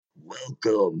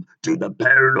Welcome to the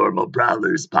Paranormal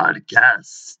Prowlers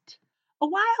podcast. A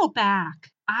while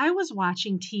back, I was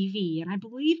watching TV and I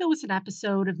believe it was an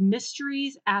episode of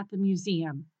Mysteries at the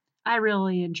Museum. I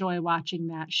really enjoy watching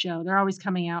that show. They're always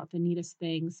coming out with the neatest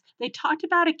things. They talked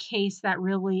about a case that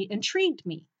really intrigued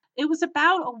me. It was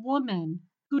about a woman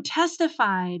who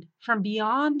testified from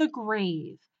beyond the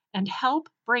grave and helped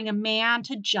bring a man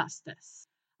to justice.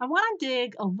 I want to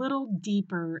dig a little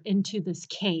deeper into this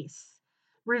case,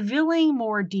 revealing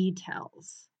more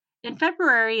details. In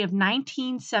February of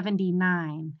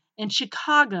 1979, in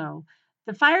Chicago,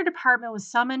 the fire department was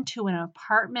summoned to an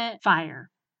apartment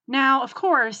fire. Now, of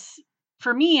course,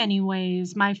 for me,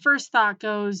 anyways, my first thought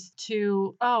goes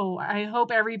to, oh, I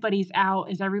hope everybody's out.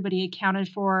 Is everybody accounted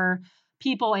for,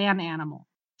 people and animal?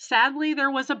 Sadly,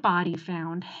 there was a body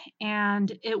found,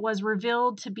 and it was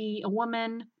revealed to be a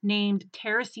woman named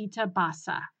Teresita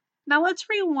Basa. Now, let's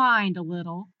rewind a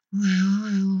little.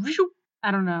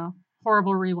 I don't know,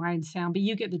 horrible rewind sound, but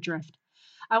you get the drift.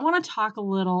 I want to talk a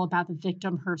little about the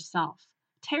victim herself.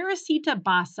 Teresita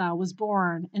Basa was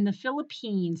born in the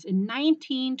Philippines in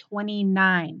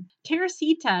 1929.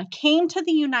 Teresita came to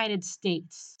the United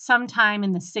States sometime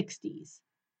in the 60s.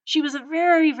 She was a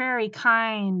very, very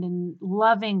kind and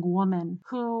loving woman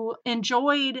who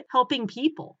enjoyed helping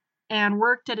people and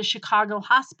worked at a Chicago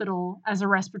hospital as a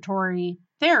respiratory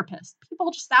therapist.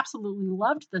 People just absolutely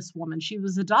loved this woman. She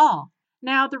was a doll.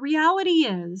 Now, the reality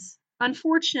is,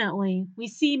 unfortunately, we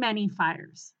see many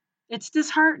fires. It's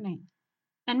disheartening.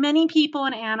 And many people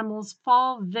and animals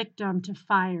fall victim to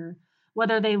fire,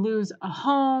 whether they lose a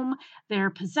home, their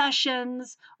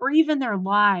possessions, or even their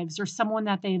lives or someone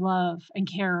that they love and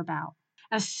care about.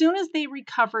 As soon as they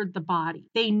recovered the body,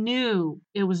 they knew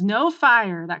it was no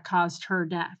fire that caused her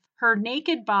death. Her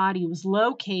naked body was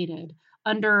located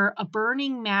under a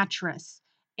burning mattress,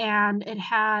 and it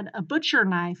had a butcher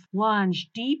knife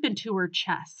plunged deep into her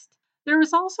chest. There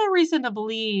was also reason to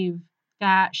believe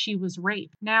that she was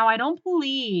raped. Now, I don't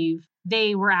believe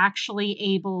they were actually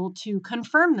able to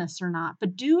confirm this or not,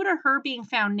 but due to her being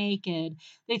found naked,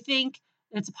 they think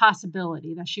it's a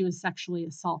possibility that she was sexually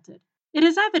assaulted. It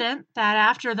is evident that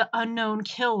after the unknown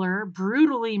killer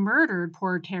brutally murdered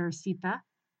poor Teresita,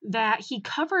 that he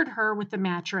covered her with the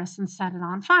mattress and set it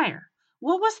on fire.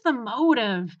 What was the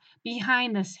motive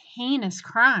behind this heinous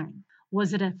crime?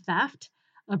 Was it a theft?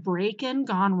 A break-in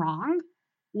gone wrong?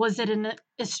 Was it an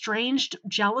estranged,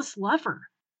 jealous lover?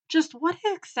 Just what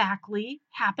exactly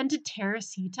happened to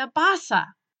Teresita Basa?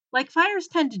 Like fires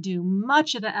tend to do,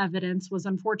 much of the evidence was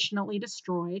unfortunately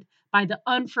destroyed by the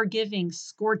unforgiving,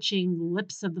 scorching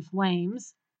lips of the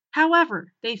flames.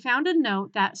 However, they found a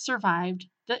note that survived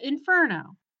the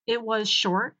inferno. It was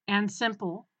short and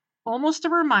simple, almost a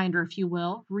reminder, if you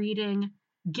will, reading,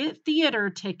 "Get theater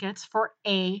tickets for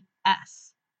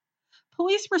A.S."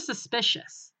 Police were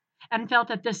suspicious and felt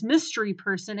that this mystery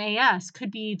person, A.S.,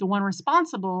 could be the one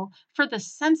responsible for the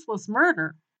senseless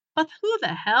murder. But who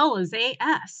the hell is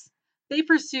A.S.? They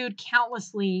pursued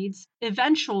countless leads.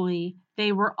 Eventually,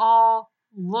 they were all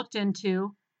looked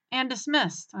into and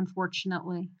dismissed,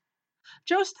 unfortunately.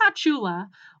 Joe Stachula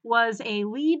was a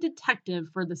lead detective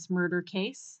for this murder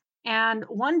case. And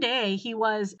one day he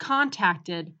was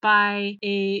contacted by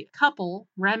a couple,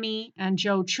 Remy and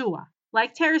Joe Chua.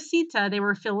 Like Teresita, they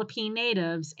were Philippine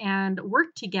natives and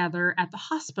worked together at the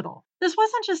hospital. This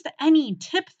wasn't just any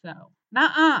tip, though.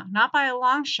 Not by a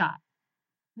long shot.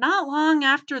 Not long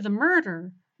after the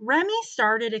murder, Remy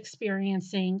started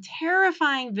experiencing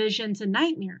terrifying visions and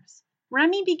nightmares.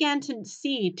 Remy began to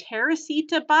see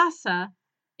Teresita Basa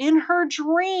in her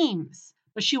dreams,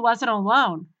 but she wasn't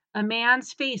alone. A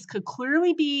man's face could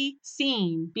clearly be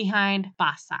seen behind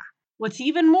Basa. What's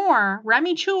even more,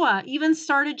 Remy Chua even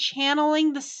started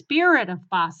channeling the spirit of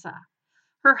Basa,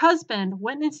 her husband,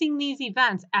 witnessing these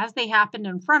events as they happened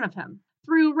in front of him.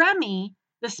 Through Remy,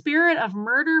 the spirit of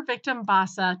murder victim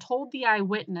Basa told the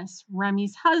eyewitness,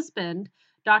 Remy's husband,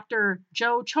 Dr.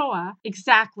 Joe Chua,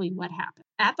 exactly what happened.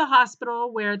 At the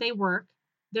hospital where they work,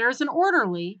 there's an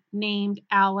orderly named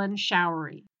Alan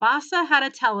Showery. Basa had a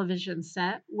television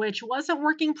set which wasn't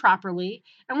working properly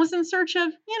and was in search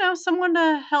of, someone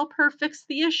to help her fix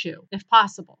the issue, if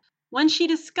possible. When she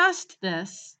discussed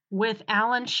this with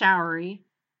Alan Showery,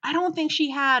 I don't think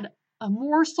she had a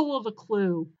morsel of a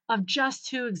clue of just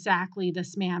who exactly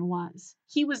this man was.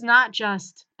 He was not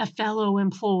just a fellow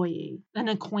employee, an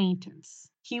acquaintance.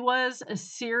 He was a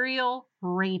serial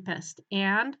rapist,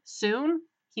 and soon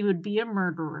he would be a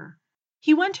murderer.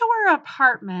 He went to her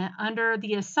apartment under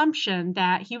the assumption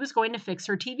that he was going to fix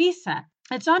her TV set.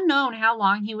 It's unknown how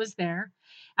long he was there.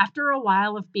 After a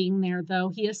while of being there, though,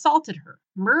 he assaulted her,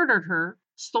 murdered her,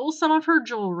 stole some of her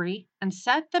jewelry, and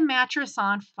set the mattress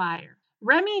on fire.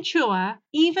 Remy Chua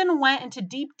even went into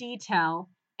deep detail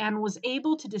and was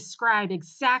able to describe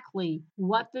exactly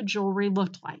what the jewelry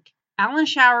looked like. Alan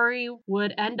Showery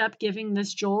would end up giving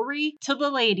this jewelry to the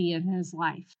lady in his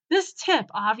life. This tip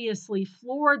obviously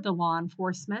floored the law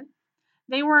enforcement.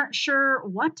 They weren't sure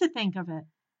what to think of it.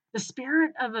 The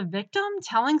spirit of a victim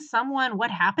telling someone what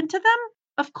happened to them?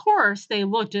 Of course, they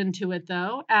looked into it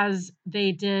though, as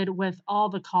they did with all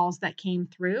the calls that came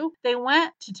through. They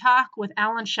went to talk with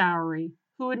Alan Showery,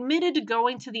 who admitted to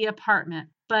going to the apartment,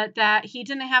 but that he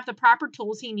didn't have the proper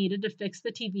tools he needed to fix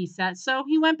the TV set, so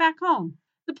he went back home.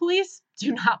 The police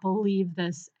do not believe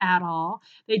this at all.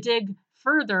 They dig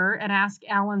further and ask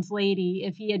Alan's lady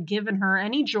if he had given her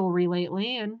any jewelry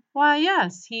lately, and why,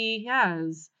 yes, he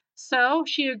has. So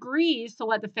she agrees to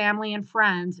let the family and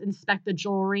friends inspect the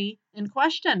jewelry in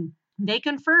question. They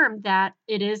confirmed that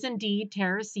it is indeed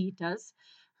Teresita's.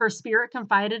 Her spirit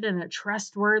confided in a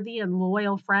trustworthy and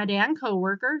loyal friend and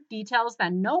coworker, details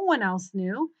that no one else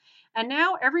knew, and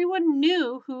now everyone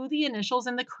knew who the initials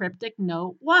in the cryptic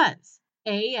note was.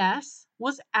 AS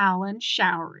was Alan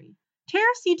Showery.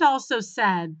 Teresita also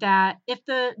said that if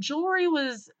the jewelry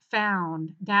was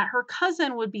found, that her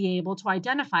cousin would be able to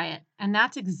identify it. And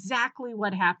that's exactly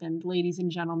what happened, ladies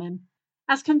and gentlemen.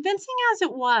 As convincing as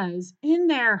it was, in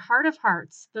their heart of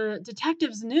hearts, the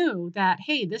detectives knew that,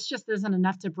 hey, this just isn't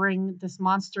enough to bring this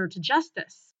monster to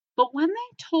justice. But when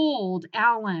they told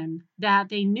Alan that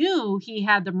they knew he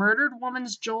had the murdered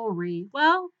woman's jewelry,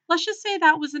 well, let's just say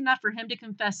that was enough for him to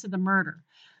confess to the murder.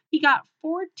 He got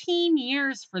 14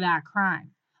 years for that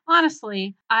crime.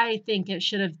 Honestly, I think it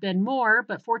should have been more,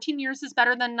 but 14 years is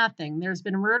better than nothing. There's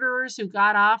been murderers who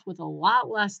got off with a lot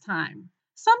less time.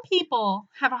 Some people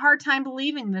have a hard time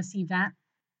believing this event.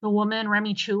 The woman,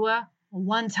 Remy Chua, a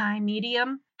one-time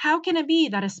medium, how can it be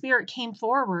that a spirit came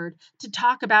forward to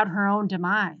talk about her own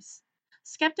demise?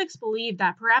 Skeptics believe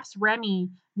that perhaps Remy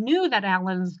knew that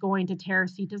Alan was going to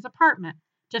Teresita's apartment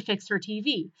to fix her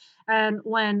TV. And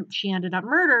when she ended up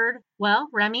murdered, well,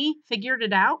 Remy figured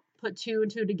it out, put two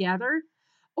and two together,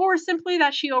 or simply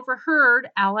that she overheard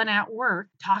Alan at work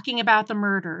talking about the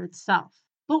murder itself.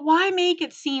 But why make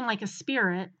it seem like a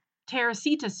spirit,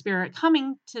 Teresita's spirit,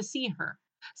 coming to see her?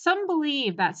 Some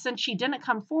believe that since she didn't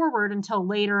come forward until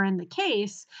later in the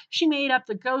case, she made up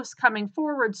the ghost coming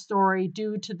forward story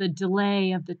due to the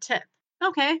delay of the tip.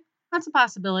 Okay, that's a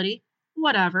possibility.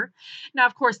 Whatever. Now,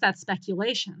 of course, that's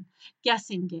speculation,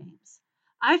 guessing games.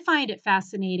 I find it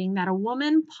fascinating that a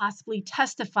woman possibly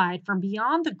testified from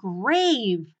beyond the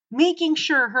grave, making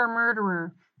sure her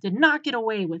murderer did not get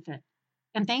away with it.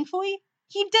 And thankfully,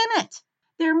 he didn't.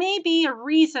 There may be a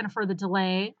reason for the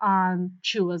delay on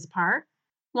Chua's part.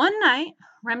 One night,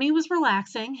 Remy was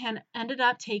relaxing and ended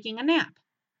up taking a nap.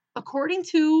 According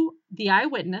to the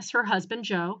eyewitness, her husband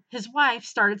Joe, his wife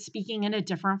started speaking in a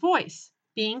different voice,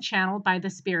 being channeled by the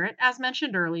spirit, as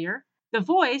mentioned earlier. The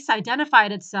voice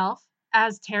identified itself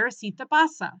as Teresita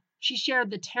Basa. She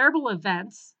shared the terrible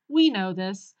events. We know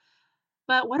this.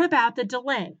 But what about the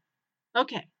delay?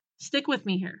 Okay, stick with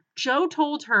me here. Joe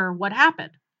told her what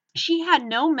happened. She had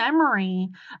no memory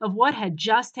of what had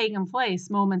just taken place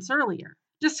moments earlier.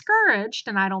 Discouraged,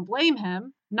 and I don't blame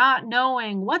him, not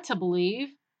knowing what to believe,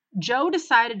 Joe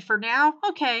decided for now,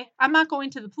 okay, I'm not going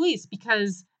to the police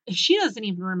because if she doesn't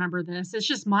even remember this, it's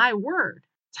just my word.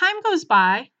 Time goes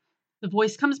by, the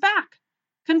voice comes back,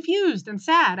 confused and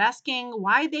sad, asking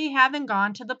why they haven't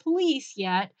gone to the police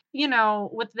yet,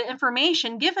 with the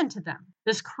information given to them.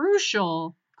 This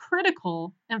crucial,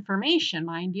 critical information,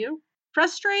 mind you.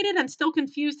 Frustrated and still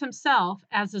confused himself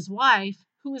as his wife,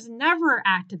 who has never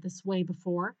acted this way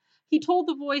before, he told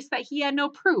the voice that he had no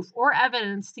proof or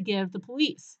evidence to give the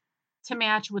police to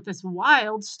match with this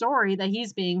wild story that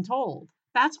he's being told.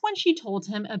 That's when she told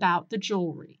him about the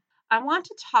jewelry. I want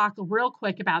to talk real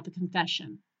quick about the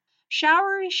confession.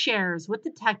 Showery shares with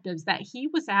detectives that he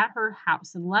was at her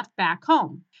house and left back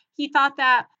home. He thought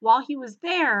that while he was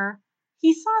there,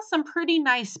 he saw some pretty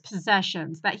nice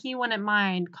possessions that he wouldn't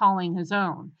mind calling his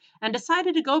own, and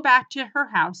decided to go back to her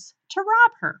house to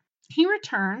rob her. He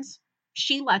returns,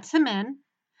 she lets him in,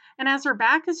 and as her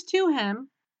back is to him,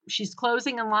 she's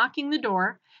closing and locking the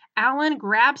door, Alan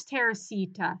grabs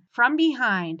Teresita from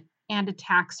behind and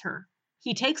attacks her.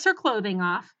 He takes her clothing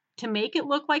off to make it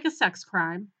look like a sex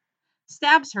crime,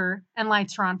 stabs her, and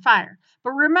lights her on fire.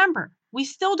 But remember, we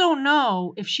still don't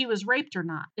know if she was raped or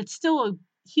not. It's still a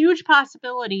huge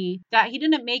possibility that he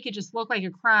didn't make it just look like a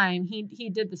crime. He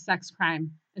did the sex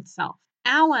crime itself.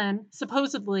 Alan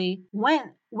supposedly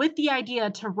went with the idea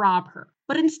to rob her.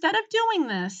 But instead of doing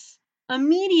this,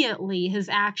 Immediately, his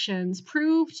actions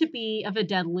proved to be of a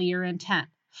deadlier intent.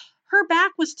 Her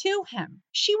back was to him.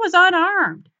 She was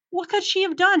unarmed. What could she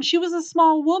have done? She was a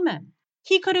small woman.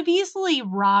 He could have easily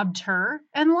robbed her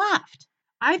and left.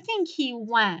 I think he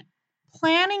went,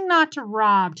 planning not to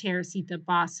rob Teresita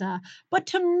Basa, but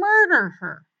to murder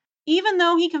her. Even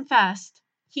though he confessed,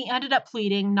 he ended up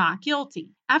pleading not guilty.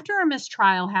 After a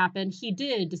mistrial happened, he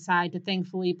did decide to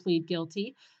thankfully plead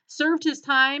guilty, served his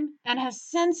time, and has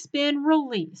since been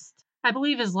released. I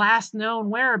believe his last known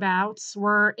whereabouts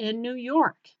were in New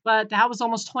York, but that was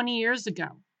almost 20 years ago.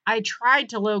 I tried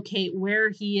to locate where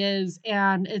he is,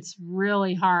 and it's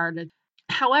really hard.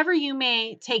 However, you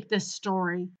may take this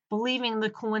story, believing the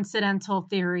coincidental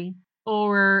theory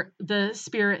or the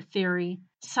spirit theory,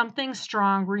 something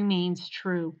strong remains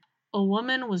true. A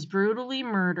woman was brutally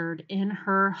murdered in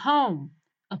her home,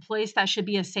 a place that should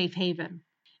be a safe haven.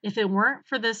 If it weren't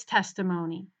for this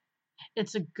testimony,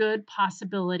 it's a good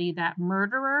possibility that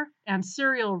murderer and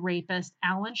serial rapist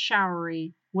Alan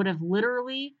Showery would have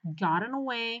literally gotten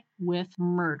away with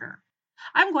murder.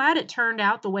 I'm glad it turned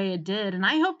out the way it did, and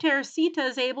I hope Teresita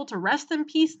is able to rest in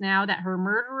peace now that her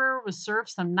murderer was served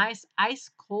some nice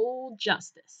ice cold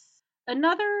justice.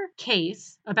 Another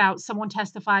case about someone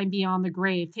testifying beyond the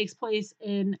grave takes place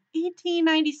in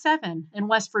 1897 in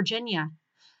West Virginia.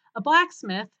 A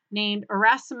blacksmith named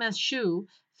Erasmus Shue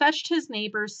fetched his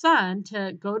neighbor's son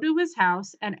to go to his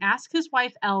house and ask his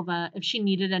wife Elva if she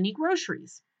needed any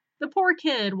groceries. The poor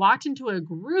kid walked into a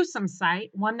gruesome sight,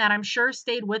 one that I'm sure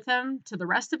stayed with him to the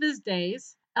rest of his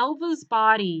days. Elva's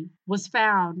body was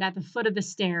found at the foot of the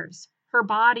stairs, her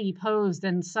body posed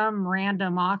in some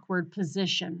random awkward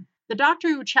position. The doctor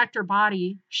who checked her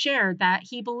body shared that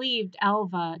he believed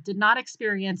Elva did not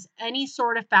experience any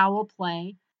sort of foul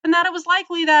play, and that it was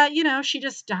likely that, she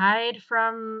just died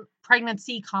from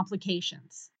pregnancy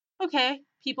complications. Okay,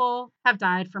 people have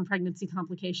died from pregnancy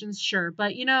complications, sure,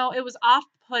 but it was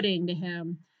off-putting to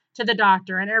him, to the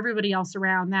doctor, and everybody else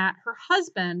around that her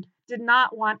husband did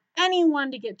not want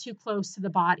anyone to get too close to the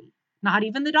body, not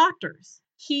even the doctors.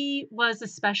 He was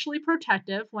especially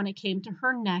protective when it came to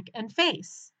her neck and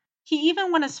face. He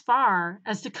even went as far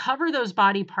as to cover those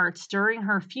body parts during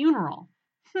her funeral.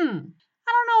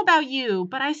 I don't know about you,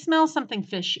 but I smell something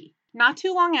fishy. Not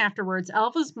too long afterwards,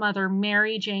 Elva's mother,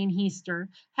 Mary Jane Heaster,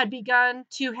 had begun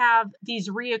to have these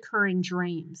reoccurring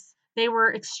dreams. They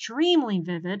were extremely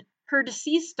vivid. Her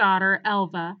deceased daughter,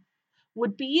 Elva,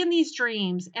 would be in these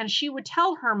dreams, and she would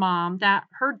tell her mom that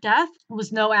her death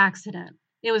was no accident.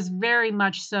 It was very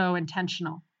much so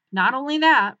intentional. Not only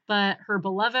that, but her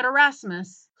beloved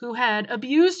Erasmus, who had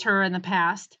abused her in the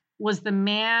past, was the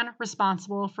man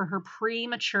responsible for her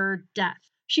premature death.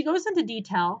 She goes into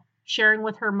detail, sharing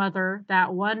with her mother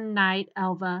that one night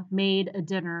Elva made a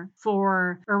dinner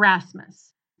for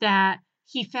Erasmus that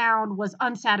he found was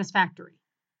unsatisfactory.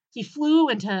 He flew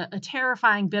into a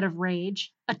terrifying bit of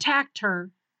rage, attacked her,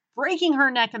 breaking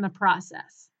her neck in the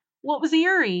process. What was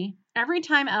eerie, every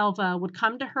time Elva would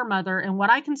come to her mother in what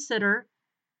I consider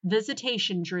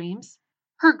visitation dreams,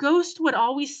 her ghost would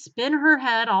always spin her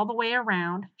head all the way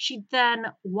around. She'd then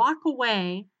walk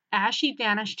away. As she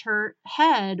vanished, her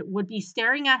head would be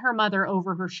staring at her mother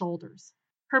over her shoulders.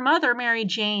 Her mother, Mary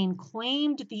Jane,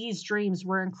 claimed these dreams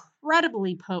were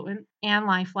incredibly potent and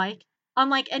lifelike,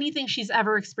 unlike anything she's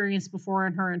ever experienced before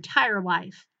in her entire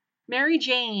life. Mary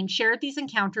Jane shared these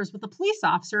encounters with a police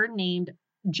officer named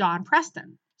John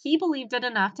Preston. He believed it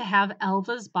enough to have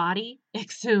Elva's body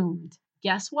exhumed.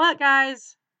 Guess what,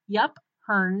 guys? Yep,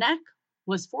 her neck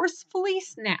was forcefully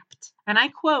snapped. And I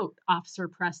quote Officer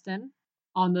Preston,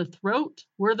 "On the throat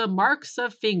were the marks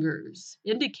of fingers,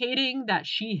 indicating that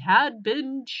she had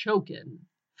been choken,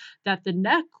 that the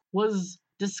neck was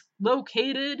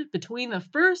dislocated between the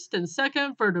first and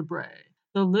second vertebrae.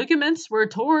 The ligaments were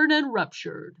torn and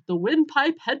ruptured. The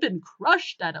windpipe had been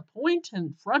crushed at a point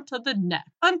in front of the neck."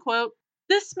 Unquote.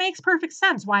 This makes perfect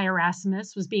sense why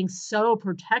Erasmus was being so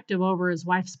protective over his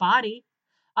wife's body.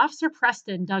 Officer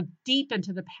Preston dug deep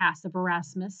into the past of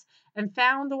Erasmus and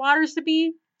found the waters to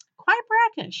be quite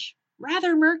brackish,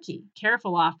 rather murky.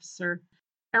 Careful, officer.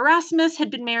 Erasmus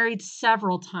had been married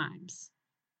several times,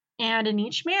 and in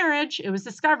each marriage, it was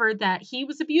discovered that he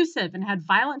was abusive and had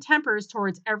violent tempers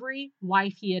towards every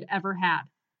wife he had ever had.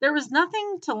 There was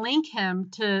nothing to link him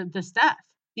to this death.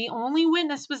 The only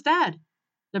witness was dead.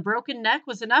 The broken neck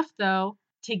was enough, though,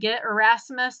 to get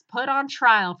Erasmus put on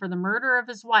trial for the murder of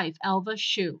his wife, Elva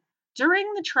Shue.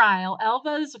 During the trial,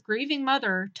 Elva's grieving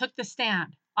mother took the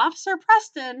stand. Officer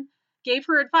Preston gave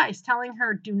her advice, telling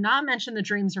her do not mention the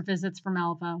dreams or visits from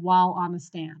Elva while on the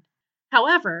stand.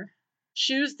 However,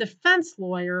 Shue's defense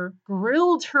lawyer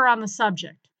grilled her on the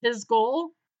subject. His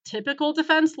goal? Typical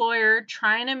defense lawyer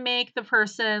trying to make the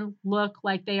person look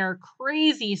like they are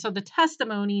crazy so the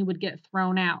testimony would get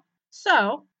thrown out.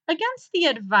 So, against the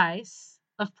advice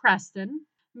of Preston,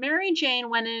 Mary Jane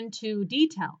went into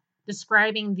detail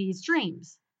describing these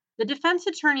dreams. The defense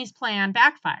attorney's plan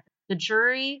backfired. The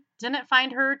jury didn't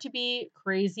find her to be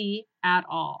crazy at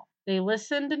all. They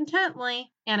listened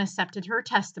intently and accepted her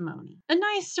testimony. A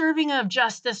nice serving of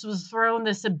justice was thrown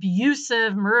this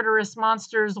abusive, murderous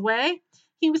monster's way.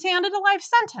 He was handed a life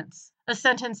sentence, a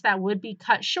sentence that would be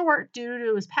cut short due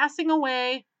to his passing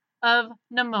away of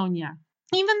pneumonia.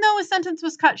 Even though his sentence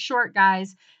was cut short,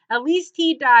 guys, at least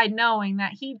he died knowing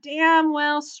that he damn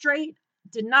well straight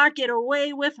did not get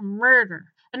away with murder.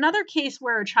 Another case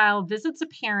where a child visits a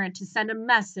parent to send a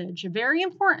message, a very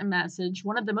important message,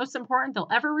 one of the most important they'll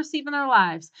ever receive in their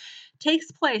lives,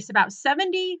 takes place about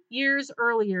 70 years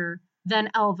earlier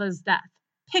than Elva's death.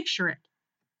 Picture it.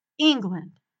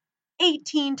 England,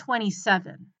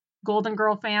 1827. Golden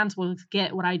Girl fans will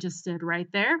get what I just did right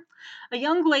there. A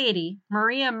young lady,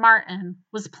 Maria Martin,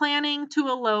 was planning to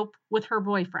elope with her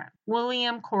boyfriend,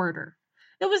 William Corder.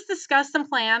 It was discussed and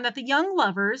planned that the young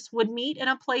lovers would meet in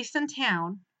a place in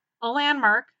town, a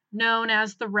landmark known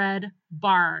as the Red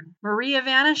Barn. Maria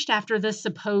vanished after this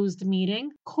supposed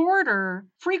meeting. Corder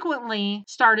frequently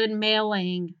started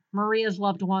mailing Maria's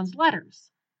loved ones letters,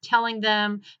 telling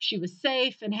them she was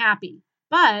safe and happy.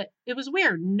 But it was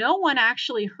weird. No one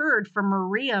actually heard from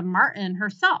Maria Martin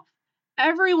herself.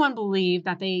 Everyone believed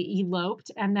that they eloped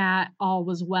and that all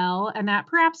was well, and that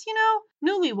perhaps,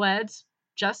 newlyweds,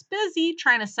 just busy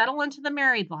trying to settle into the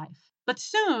married life. But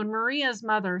soon, Maria's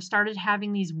mother started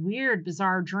having these weird,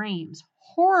 bizarre dreams,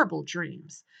 horrible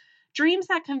dreams, dreams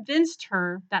that convinced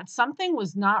her that something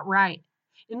was not right.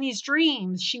 In these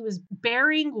dreams, she was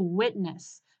bearing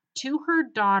witness to her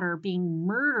daughter being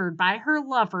murdered by her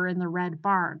lover in the Red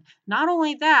Barn. Not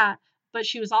only that, but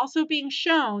she was also being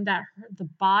shown that the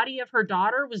body of her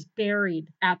daughter was buried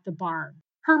at the barn.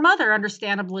 Her mother,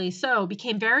 understandably so,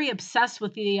 became very obsessed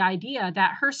with the idea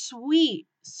that her sweet,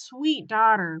 sweet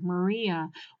daughter, Maria,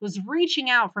 was reaching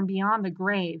out from beyond the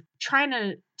grave, trying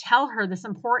to tell her this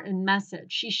important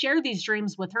message. She shared these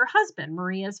dreams with her husband,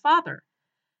 Maria's father.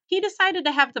 He decided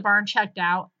to have the barn checked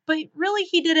out, but really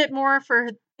he did it more for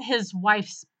his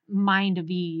wife's mind of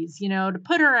ease, to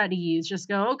put her at ease. Just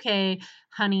go, okay,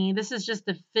 honey, this is just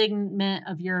the figment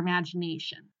of your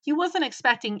imagination. He wasn't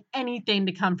expecting anything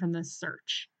to come from this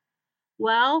search.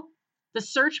 Well, the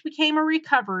search became a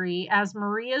recovery as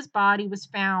Maria's body was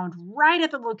found right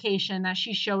at the location that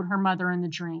she showed her mother in the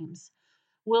dreams.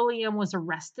 William was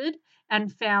arrested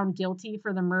and found guilty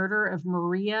for the murder of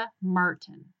Maria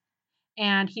Martin,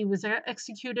 and he was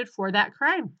executed for that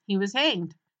crime. He was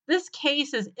hanged. This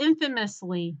case is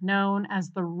infamously known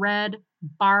as the Red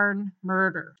Barn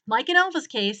murder. Like in Elva's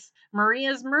case,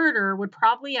 Maria's murder would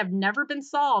probably have never been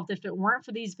solved if it weren't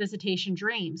for these visitation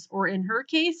dreams, or in her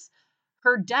case,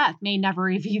 her death may never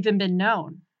have even been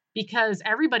known because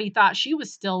everybody thought she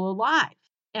was still alive.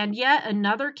 And yet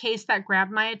another case that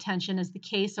grabbed my attention is the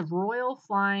case of Royal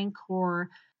Flying Corps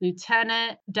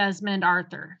Lieutenant Desmond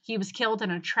Arthur. He was killed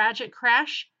in a tragic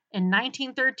crash in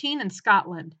 1913 in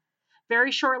Scotland.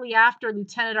 Very shortly after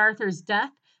Lieutenant Arthur's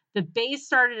death, the base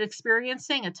started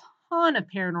experiencing a ton of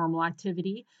paranormal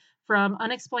activity, from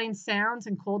unexplained sounds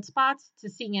and cold spots to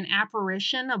seeing an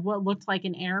apparition of what looked like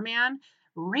an airman.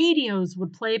 Radios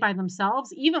would play by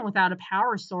themselves, even without a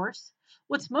power source.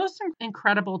 What's most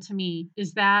incredible to me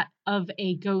is that of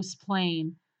a ghost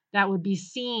plane that would be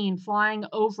seen flying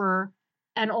over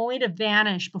and only to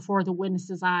vanish before the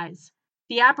witness's eyes.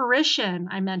 The apparition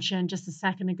I mentioned just a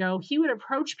second ago, he would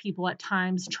approach people at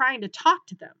times trying to talk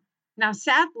to them. Now,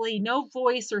 sadly, no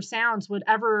voice or sounds would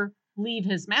ever leave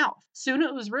his mouth. Soon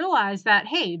it was realized that,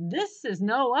 hey, this is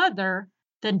no other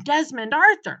than Desmond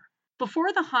Arthur.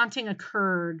 Before the haunting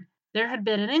occurred, there had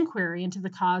been an inquiry into the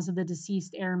cause of the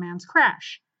deceased airman's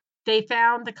crash. They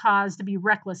found the cause to be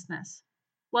recklessness.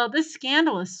 Well, this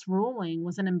scandalous ruling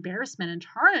was an embarrassment and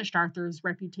tarnished Arthur's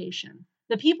reputation.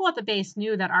 The people at the base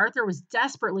knew that Arthur was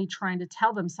desperately trying to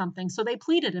tell them something, so they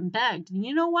pleaded and begged. And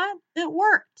you know what? It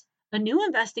worked. A new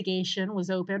investigation was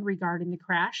opened regarding the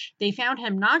crash. They found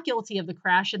him not guilty of the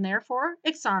crash and therefore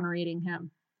exonerating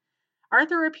him.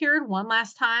 Arthur appeared one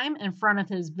last time in front of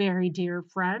his very dear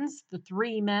friends, the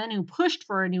three men who pushed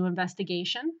for a new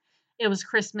investigation. It was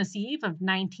Christmas Eve of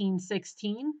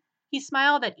 1916. He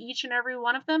smiled at each and every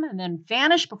one of them and then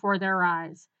vanished before their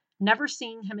eyes, never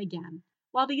seeing him again.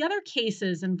 While the other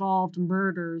cases involved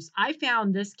murders, I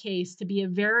found this case to be a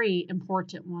very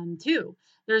important one, too.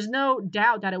 There's no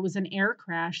doubt that it was an air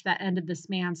crash that ended this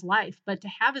man's life, but to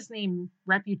have his name,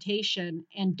 reputation,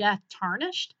 and death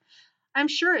tarnished, I'm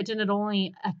sure it didn't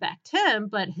only affect him,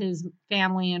 but his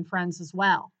family and friends as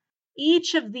well.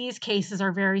 Each of these cases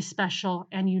are very special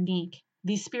and unique.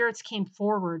 These spirits came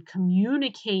forward,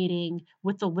 communicating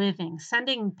with the living,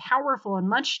 sending powerful and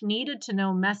much needed to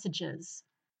know messages.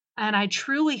 And I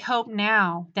truly hope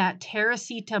now that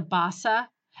Teresita Bassa,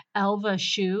 Elva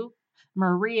Shu,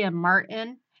 Maria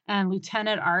Martin, and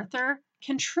Lieutenant Arthur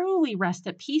can truly rest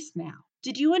at peace now.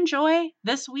 Did you enjoy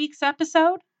this week's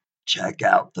episode? Check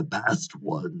out the past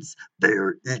ones.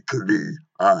 They're equally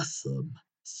awesome.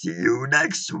 See you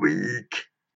next week.